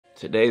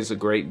Today's a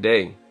great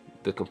day.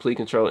 The Complete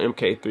Kontrol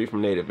MK3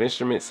 from Native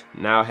Instruments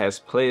now has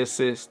play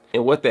assist,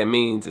 and what that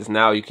means is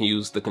now you can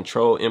use the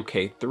Kontrol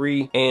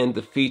MK3 and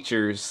the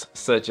features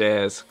such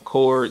as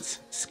chords,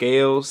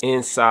 scales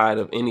inside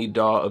of any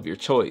DAW of your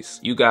choice.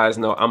 You guys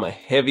know I'm a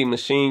heavy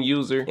Maschine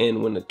user,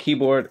 and when the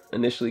keyboard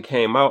initially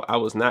came out, I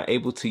was not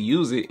able to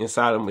use it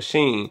inside of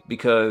Maschine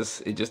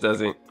because it just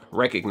doesn't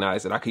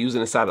recognize it. I could use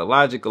it inside of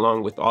Logic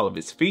along with all of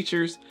its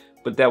features,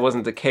 but that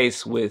wasn't the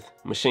case with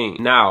Maschine.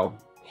 Now,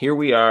 here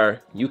we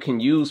are. You can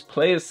use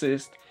play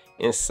assist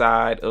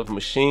inside of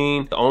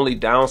Maschine. The only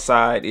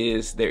downside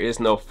is there is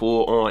no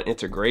full-on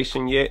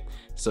integration yet,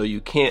 so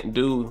you can't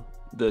do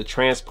the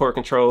transport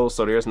controls.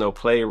 So there's no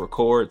play,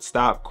 record,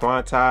 stop,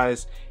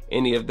 quantize,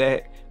 any of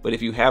that. But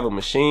if you have a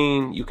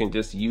Maschine, you can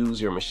just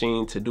use your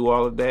Maschine to do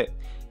all of that.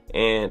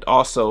 And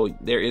also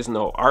there is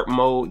no art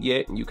mode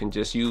yet. You can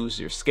just use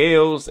your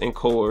scales and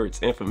chords,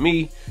 and for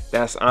me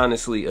that's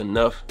honestly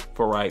enough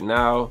for right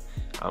now.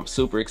 I'm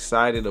super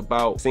excited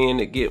about seeing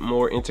it get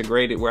more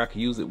integrated where I can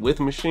use it with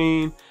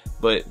Maschine,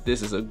 but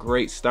this is a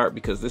great start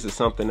because this is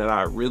something that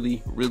I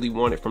really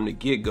wanted from the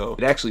get-go.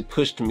 It actually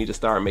pushed me to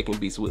start making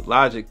beats with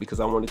Logic because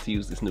I wanted to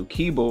use this new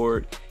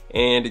keyboard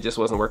and it just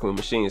wasn't working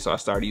with Maschine, so I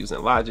started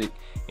using Logic,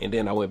 and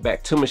then I went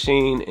back to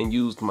Maschine and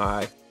used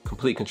my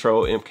Complete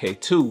Kontrol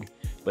MK2.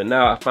 But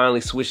now I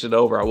finally switched it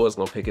over. I was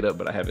gonna pick it up,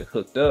 but I have it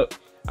hooked up.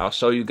 I'll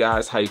show you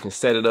guys how you can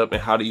set it up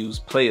and how to use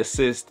play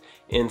assist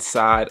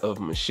inside of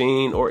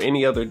Maschine or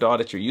any other DAW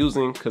that you're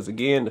using, because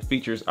again, the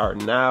features are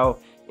now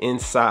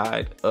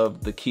inside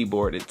of the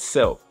keyboard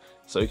itself.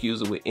 So you can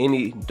use it with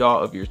any DAW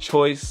of your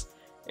choice.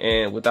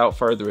 And without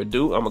further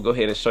ado, I'm gonna go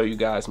ahead and show you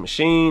guys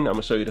Maschine. I'm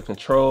gonna show you the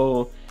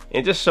control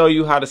and just show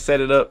you how to set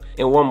it up.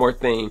 And one more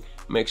thing,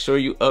 make sure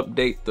you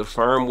update the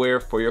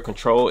firmware for your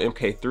Kontrol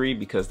MK3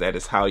 because that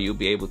is how you'll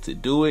be able to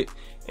do it.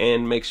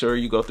 And make sure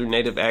you go through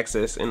Native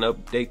Access and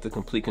update the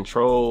Complete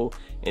Kontrol,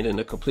 and then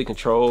the Complete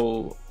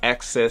Kontrol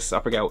Access,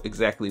 I forgot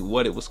exactly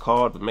what it was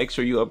called, but make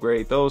sure you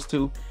upgrade those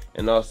two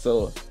and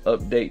also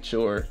update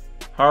your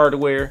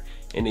hardware,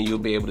 and then you'll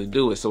be able to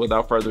do it. So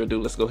without further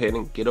ado, let's go ahead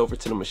and get over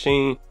to the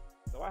Maschine.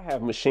 So I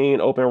have Maschine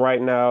open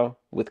right now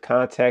with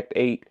Contact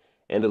 8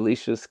 and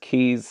Alicia's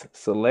keys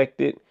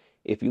selected.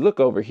 If you look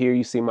over here,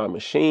 you see my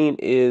Maschine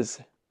is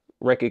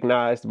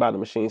recognized by the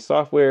Maschine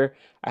software.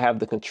 I have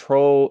the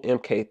Kontrol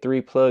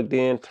MK3 plugged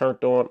in,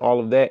 turned on, all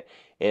of that.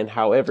 And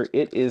however,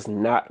 it is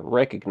not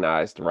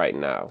recognized right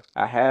now.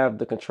 I have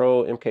the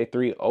Kontrol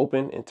MK3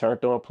 open and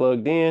turned on,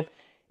 plugged in.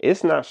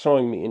 It's not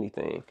showing me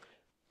anything.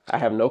 I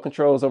have no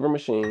controls over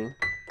Maschine.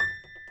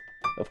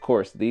 Of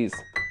course, these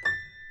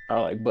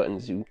are like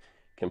buttons. You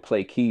can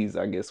play keys,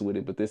 I guess, with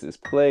it, but this is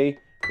play,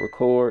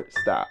 record,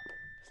 stop.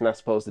 It's not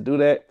supposed to do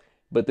that.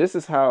 But this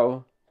is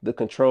how the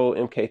Kontrol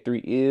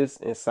MK3 is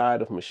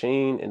inside of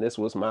Maschine, and this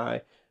was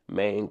my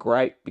main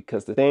gripe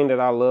because the thing that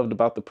I loved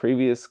about the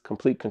previous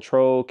Complete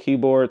Kontrol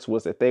keyboards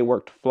was that they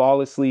worked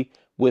flawlessly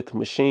with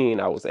Maschine.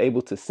 I was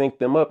able to sync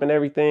them up and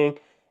everything,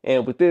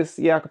 and with this,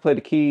 yeah, I could play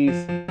the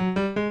keys,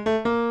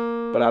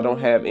 but I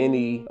don't have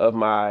any of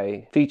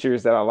my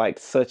features that I liked,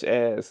 such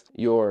as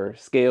your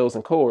scales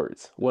and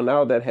chords. Well,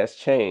 now that has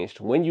changed.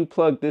 When you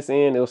plug this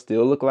in, it'll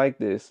still look like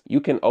this.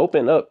 You can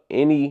open up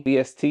any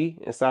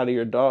VST inside of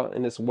your DAW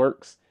and this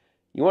works.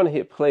 You want to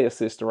hit play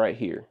assist right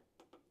here.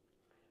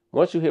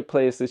 Once you hit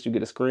play assist, you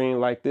get a screen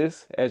like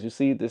this. As you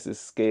see, this is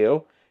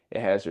scale. It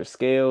has your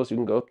scales. You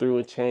can go through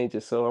and change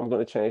it. So I'm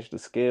going to change the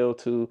scale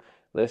to,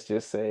 let's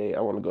just say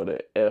I want to go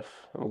to F.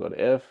 I'm going to go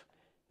to F.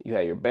 You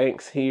have your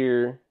banks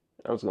here.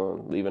 I was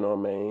going to leave it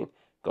on main.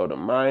 Go to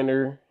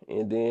minor,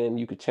 and then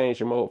you could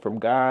change your mode from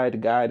guide.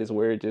 Guide is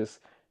where it just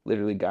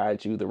literally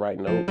guides you the right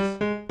notes.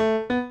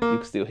 You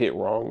can still hit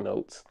wrong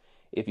notes.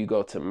 If you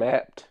go to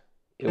mapped,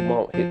 it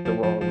won't hit the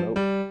wrong note.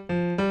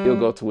 You'll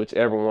go to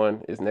whichever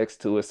one is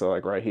next to it. So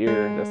like right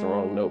here, that's the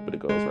wrong note, but it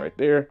goes right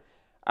there.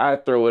 I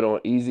throw it on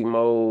easy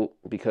mode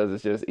because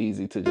it's just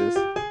easy to just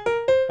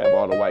have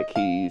all the white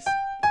keys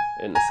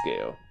in the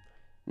scale.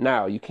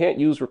 Now, you can't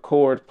use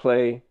record,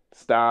 play,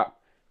 stop.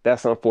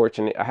 That's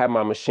unfortunate. I have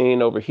my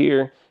Maschine over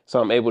here, so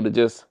I'm able to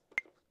just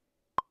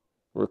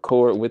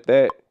record with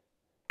that.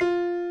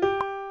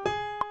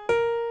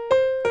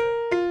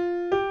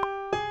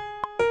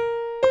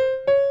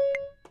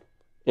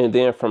 And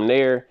then from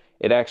there,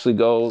 it actually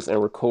goes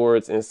and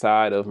records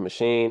inside of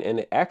Maschine, and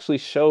it actually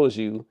shows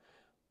you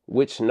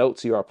which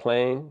notes you are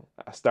playing.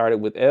 I started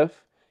with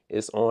F,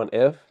 it's on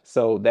F,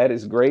 so that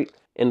is great.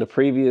 In the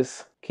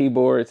previous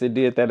keyboards, it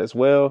did that as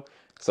well.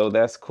 So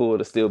that's cool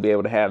to still be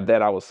able to have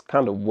that. I was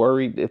kind of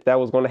worried if that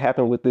was going to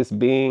happen with this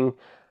being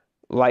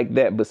like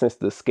that, but since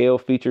the scale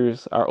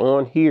features are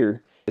on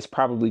here, it's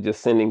probably just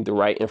sending the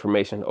right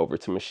information over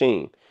to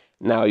Maschine.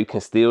 Now you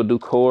can still do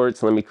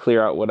chords. Let me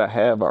clear out what I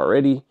have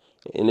already,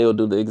 and it'll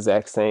do the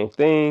exact same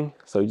thing.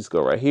 So you just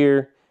go right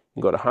here,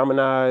 you go to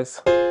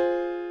harmonize, and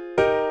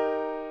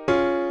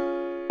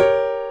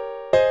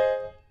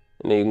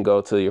then you can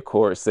go to your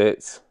chord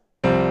sets.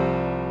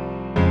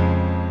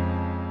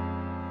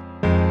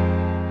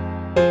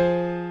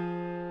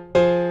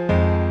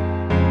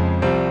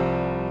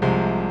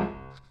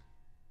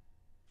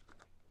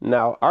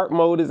 Now, art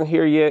mode isn't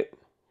here yet.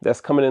 That's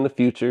coming in the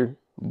future,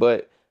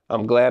 but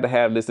I'm glad to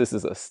have this. This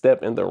is a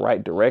step in the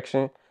right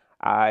direction.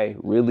 I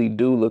really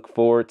do look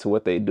forward to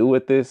what they do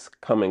with this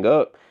coming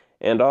up,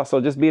 and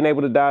also just being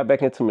able to dive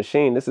back into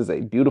Maschine. This is a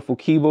beautiful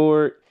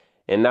keyboard,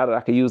 and now that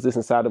I can use this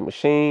inside of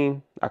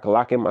Maschine, I can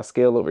lock in my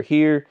scale over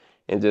here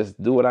and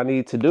just do what I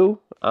need to do.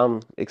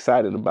 I'm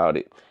excited about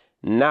it.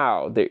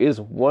 Now, there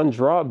is one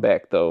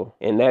drawback though,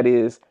 and that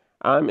is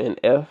I'm in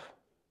F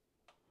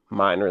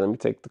minor. Let me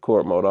take the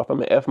chord mode off.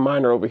 I'm in F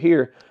minor over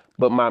here,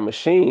 but my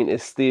Maschine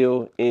is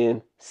still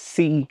in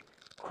C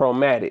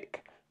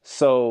chromatic.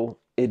 So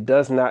it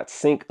does not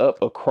sync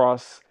up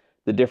across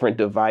the different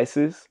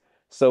devices.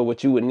 So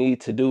what you would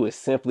need to do is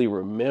simply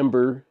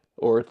remember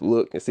or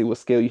look and see what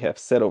scale you have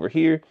set over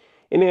here,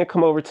 and then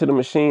come over to the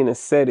Maschine and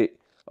set it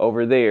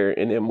over there.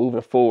 And then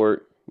moving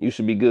forward, you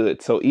should be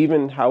good. So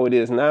even how it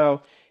is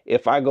now,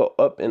 if I go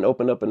up and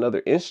open up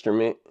another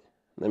instrument,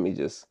 let me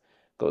just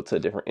go to a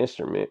different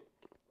instrument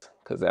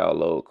because that'll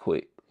load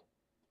quick.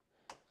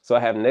 So I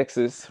have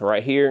Nexus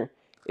right here.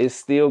 It's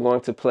still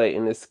going to play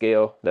in this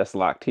scale that's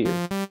locked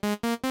here.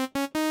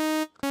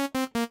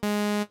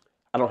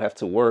 I don't have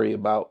to worry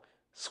about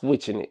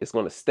switching it. It's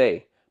going to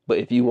stay. But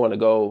if you want to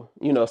go,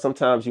 you know,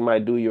 sometimes you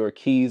might do your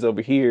keys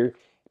over here,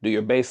 do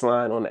your bass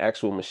line on the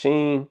actual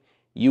Maschine.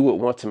 You would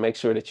want to make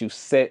sure that you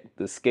set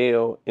the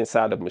scale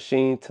inside of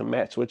Maschine to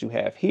match what you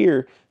have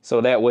here. So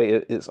that way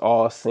it's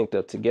all synced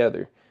up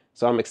together.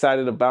 So I'm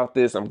excited about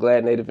this. I'm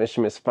glad Native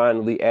Instruments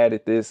finally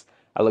added this.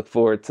 I look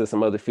forward to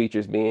some other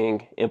features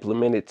being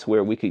implemented to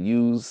where we could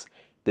use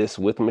this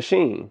with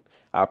Maschine.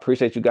 I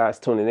appreciate you guys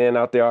tuning in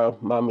out there. All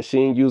my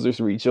Maschine users,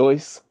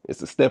 rejoice.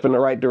 It's a step in the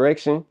right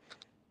direction.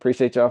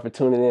 Appreciate y'all for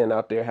tuning in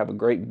out there. Have a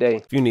great day.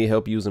 If you need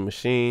help using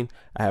Maschine,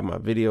 I have my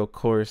video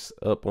course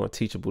up on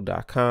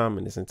teachable.com,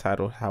 and it's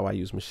entitled How I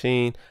Use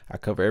Maschine. I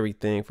cover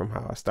everything from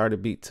how I start a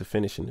beat to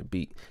finishing the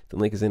beat. The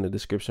link is in the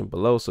description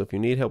below. So if you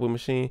need help with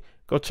Maschine,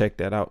 go check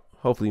that out.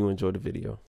 Hopefully you enjoyed the video.